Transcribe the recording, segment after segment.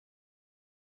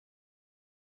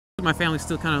My family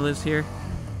still kind of lives here.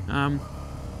 I'll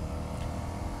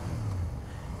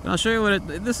show you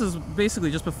what this is basically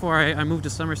just before I moved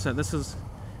to Somerset. This is,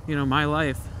 you know, my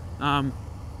life. I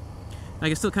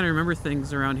can still kind of remember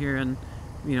things around here, and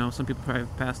you know, some people probably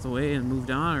passed away and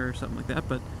moved on or something like that.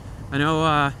 But I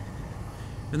know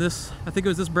in this, I think it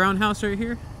was this brown house right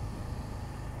here.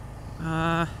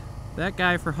 That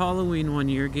guy for Halloween one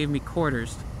year gave me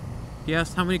quarters. He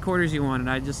asked how many quarters you wanted.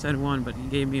 I just said one, but he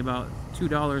gave me about $2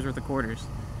 worth of quarters,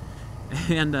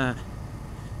 and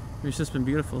it's just been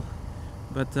beautiful.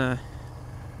 But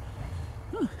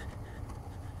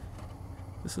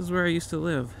this is where I used to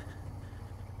live.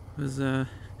 It was oh,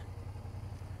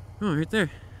 right there.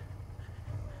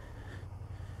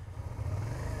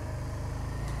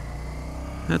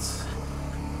 That's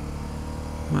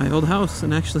my old house,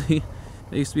 and actually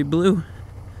it used to be blue.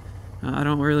 I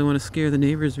don't really want to scare the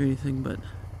neighbors or anything, but I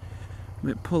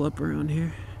might pull up around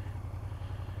here.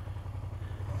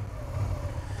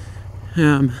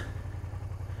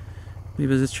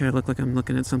 Maybe I'll just try to look like I'm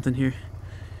looking at something here.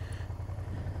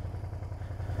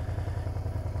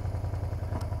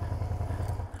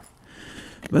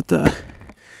 But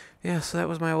yeah, so that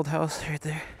was my old house right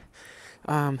there.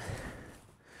 And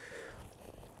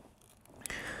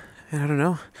I don't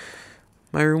know,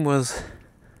 my room was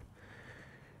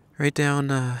right down,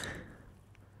 well,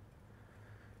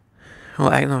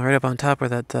 I don't know, right up on top where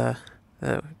that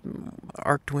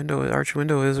arched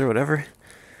window is, or whatever.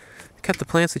 Kept the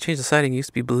plants. They changed the siding. It used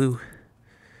to be blue,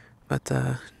 but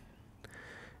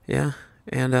yeah.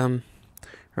 And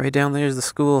right down there is the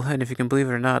school. And if you can believe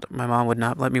it or not, my mom would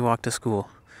not let me walk to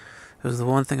school. It was the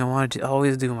one thing I wanted to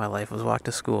always do in my life, was walk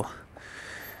to school.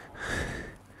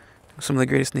 Some of the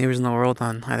greatest neighbors in the world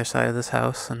on either side of this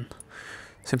house, and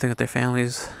same thing with their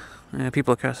families.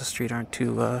 People across the street aren't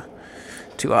too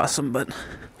awesome, but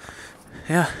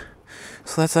yeah.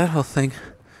 So that's that whole thing.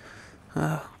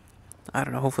 I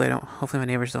don't know. Hopefully my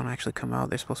neighbors don't actually come out.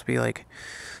 They're supposed to be like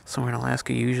somewhere in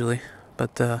Alaska usually,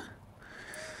 but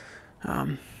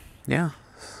yeah.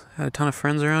 Had a ton of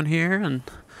friends around here, and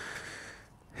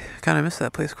kind of miss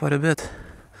that place quite a bit.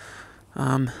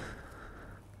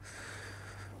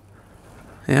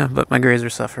 Yeah, but my grades were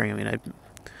suffering. I mean,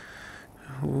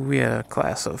 we had a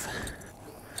class of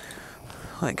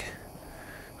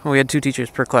we had 2 teachers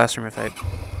per classroom. If I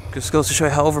just goes to show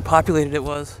you how overpopulated it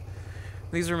was.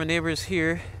 These are my neighbors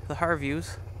here, the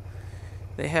Harviews.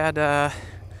 They had a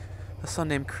son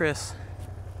named Chris.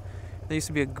 There used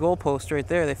to be a goalpost right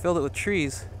there. They filled it with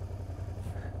trees.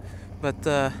 But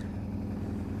I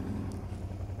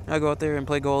go out there and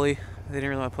play goalie. They didn't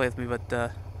really want to play with me, but so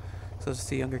I was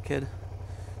just a younger kid.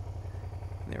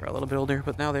 They were a little bit older,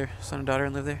 but now they're son and daughter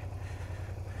and live there.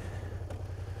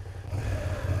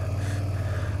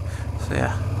 So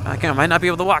yeah, I might not be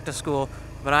able to walk to school,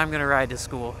 but I'm gonna ride to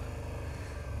school.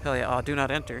 Hell yeah! Oh, do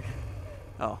not enter.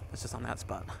 Oh, it's just on that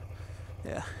spot.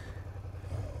 Yeah.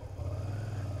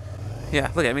 Yeah,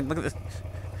 look at this.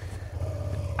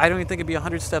 I don't even think it'd be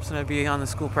 100 steps and I'd be on the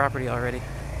school property already.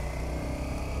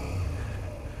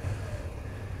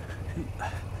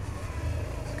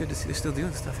 It's good to see they're still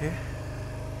doing stuff here.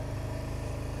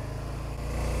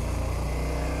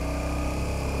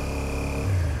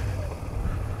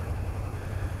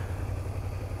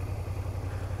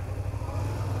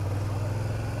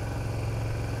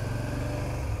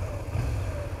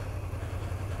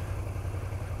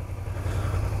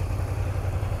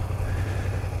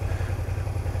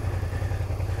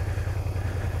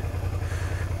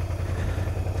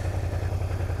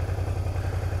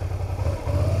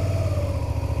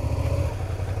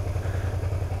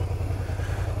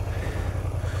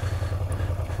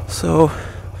 So,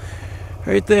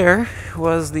 right there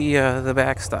was the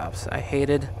backstops. I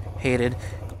hated the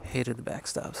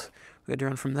backstops. We had to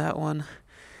run from that one,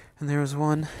 and there was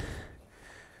one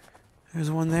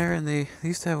there, and they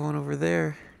used to have one over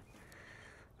there,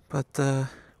 but that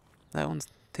one's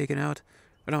taken out.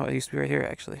 But no, it used to be right here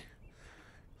actually,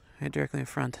 right directly in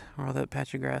front, where all that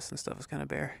patch of grass and stuff was kind of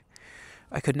bare.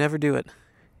 I could never do it.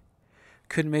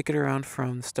 Couldn't make it around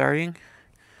from starting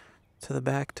to the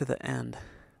back to the end.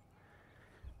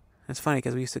 It's funny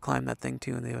because we used to climb that thing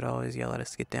too, and they would always yell at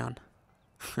us to get down.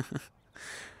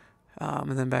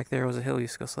 And then back there was a hill we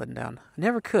used to go sledding down. I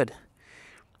never could.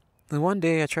 The one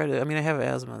day I tried to, I mean, I have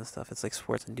asthma and stuff. It's like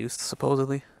sports induced,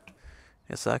 supposedly.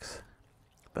 It sucks.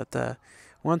 But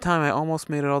one time I almost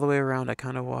made it all the way around. I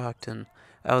kind of walked, and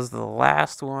I was the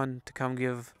last one to come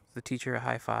give the teacher a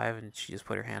high five, and she just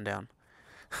put her hand down.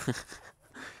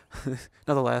 Not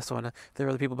the last one. There were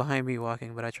other people behind me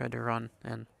walking, but I tried to run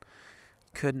and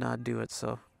could not do it.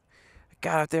 So I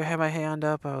got up there, had my hand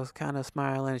up. I was kind of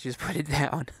smiling, and she just put it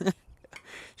down.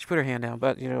 She put her hand down,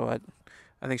 but you know what?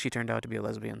 I think she turned out to be a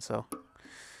lesbian, so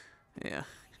yeah,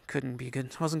 couldn't be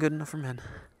good. Wasn't good enough for men.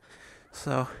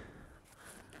 So,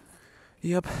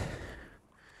 yep,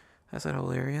 that's that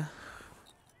whole area.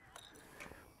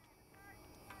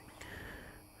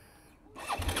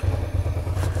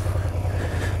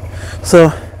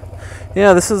 So,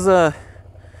 yeah, this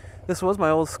was my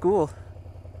old school.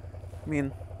 I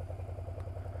mean,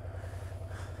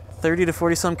 30 to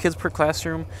 40 some kids per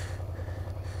classroom,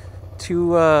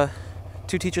 two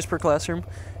teachers per classroom,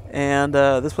 and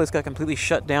this place got completely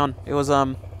shut down. It was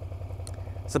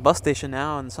it's a bus station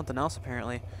now and something else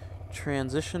apparently.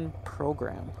 Transition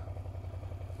program.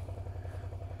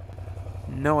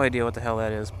 No idea what the hell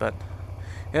that is, but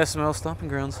yeah, some Old Stompin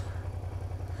Grounds.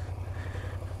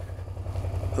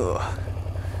 Ugh.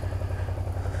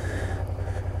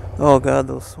 Oh god,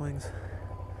 those swings.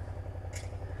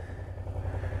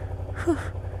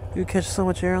 You catch so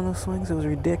much air on those swings, it was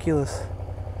ridiculous.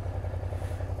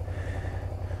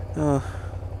 Oh,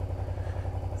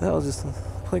 that was just, the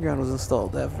playground was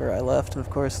installed after I left, and of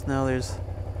course now there's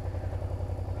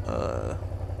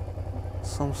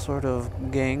some sort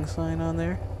of gang sign on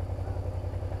there.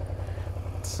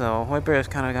 So White Bear's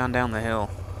kind of gone down the hill.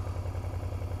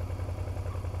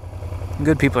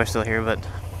 Good people are still here, but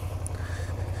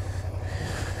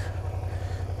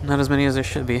not as many as there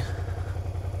should be.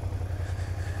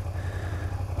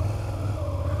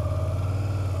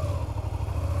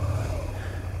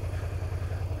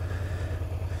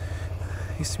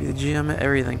 Used to be the gym,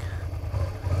 everything.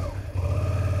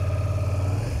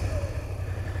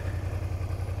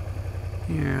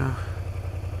 Yeah.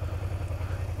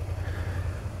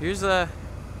 Here's a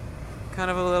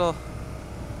kind of a little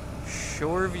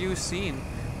shore view scene.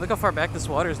 Look how far back this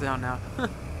water's down now.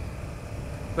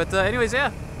 But anyways,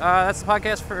 yeah, that's the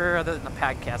podcast for the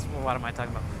podcast. What am I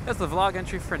talking about? That's the vlog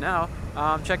entry for now.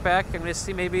 Check back. I'm gonna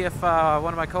see maybe if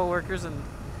one of my co-workers and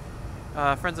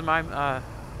friends of mine,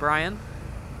 Brian,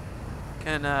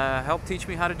 can help teach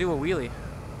me how to do a wheelie.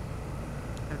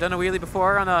 I've done a wheelie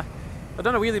before on a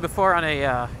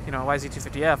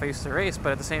YZ250F. I used to race,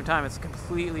 but at the same time, it's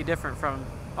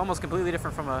almost completely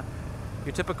different from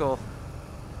your typical.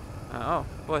 Oh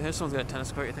boy, here's someone's got a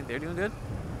tennis court. You think they're doing good?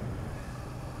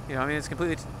 You know, I mean, it's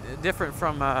completely different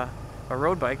from a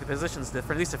road bike. The position's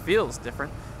different. At least it feels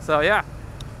different. So yeah,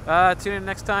 tune in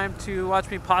next time to watch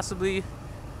me possibly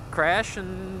crash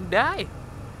and die.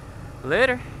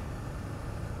 Later.